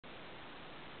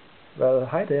Well,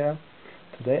 hi there.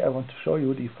 Today I want to show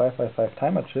you the 555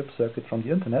 timer chip circuit from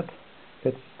the internet.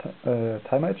 It's a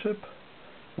timer chip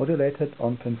modulated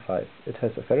on pin 5. It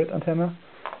has a ferrite antenna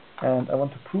and I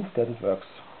want to prove that it works.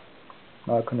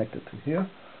 Now I connect it to here,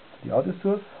 to the audio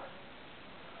source,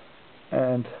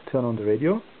 and turn on the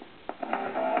radio.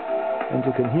 And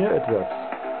you can hear it works.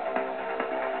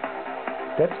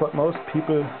 That's what most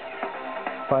people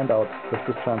find out with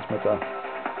this transmitter.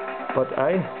 But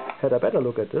I had a better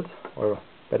look at it, or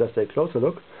better say closer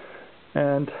look,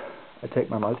 and I take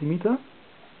my multimeter,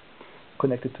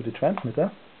 connect it to the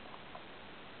transmitter,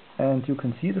 and you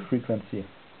can see the frequency.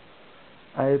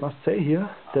 I must say here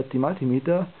that the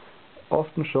multimeter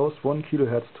often shows 1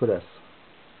 kHz to less,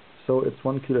 so it's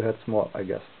 1 kHz more, I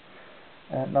guess.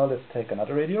 And now let's take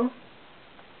another radio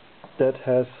that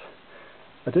has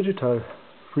a digital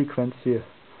frequency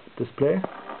display,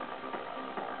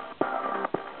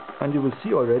 and you will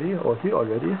see already, or hear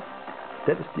already,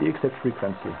 that is the exact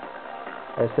frequency.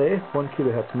 I say 1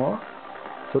 kHz more,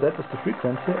 so that is the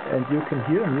frequency, and you can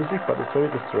hear music, but it's very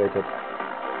distorated.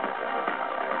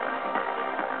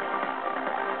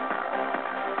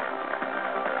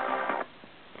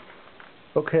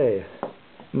 Okay,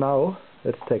 now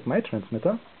let's take my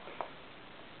transmitter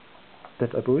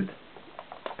that I built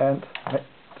and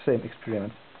same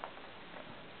experiment.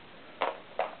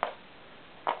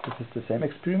 This is the same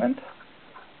experiment.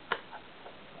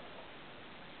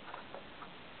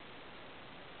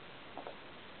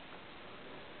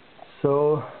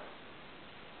 So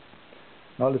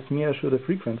now let me measure the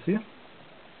frequency.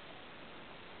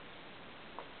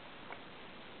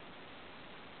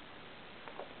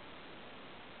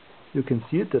 You can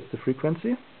see it, that's the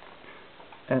frequency.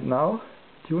 And now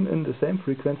tune in the same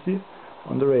frequency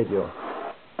on the radio.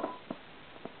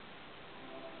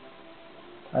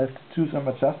 I have to choose some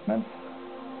adjustments,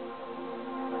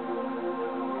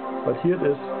 but here it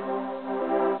is.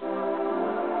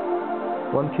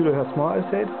 1 kHz more, I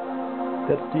said.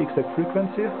 That's the exact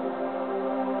frequency.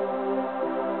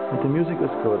 And the music is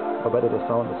good, or better, the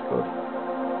sound is good.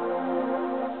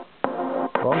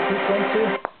 Wrong frequency,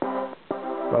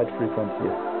 right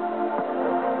frequency.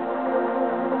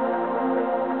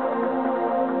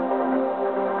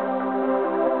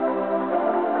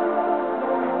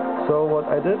 So what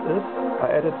I did is,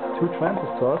 I added 2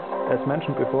 transistors, as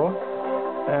mentioned before,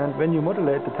 and when you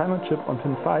modulate the timer chip on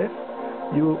pin 5,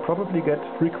 you probably get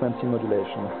frequency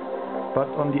modulation. But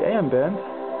on the AM band,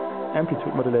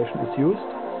 amplitude modulation is used,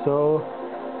 so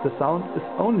the sound is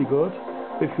only good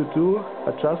if you do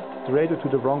adjust the radio to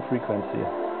the wrong frequency,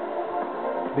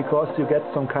 because you get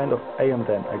some kind of AM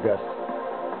then, I guess.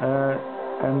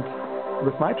 And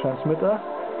with my transmitter,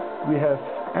 we have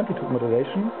amplitude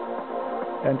modulation,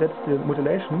 and that's the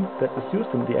modulation that is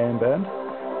used in the AM band,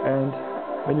 and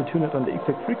when you tune it on the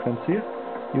exact frequency,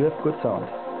 you have good sound.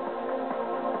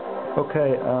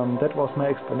 Okay, that was my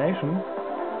explanation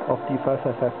of the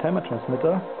 555 timer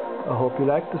transmitter. I hope you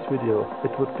liked this video.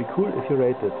 It would be cool if you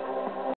rate it.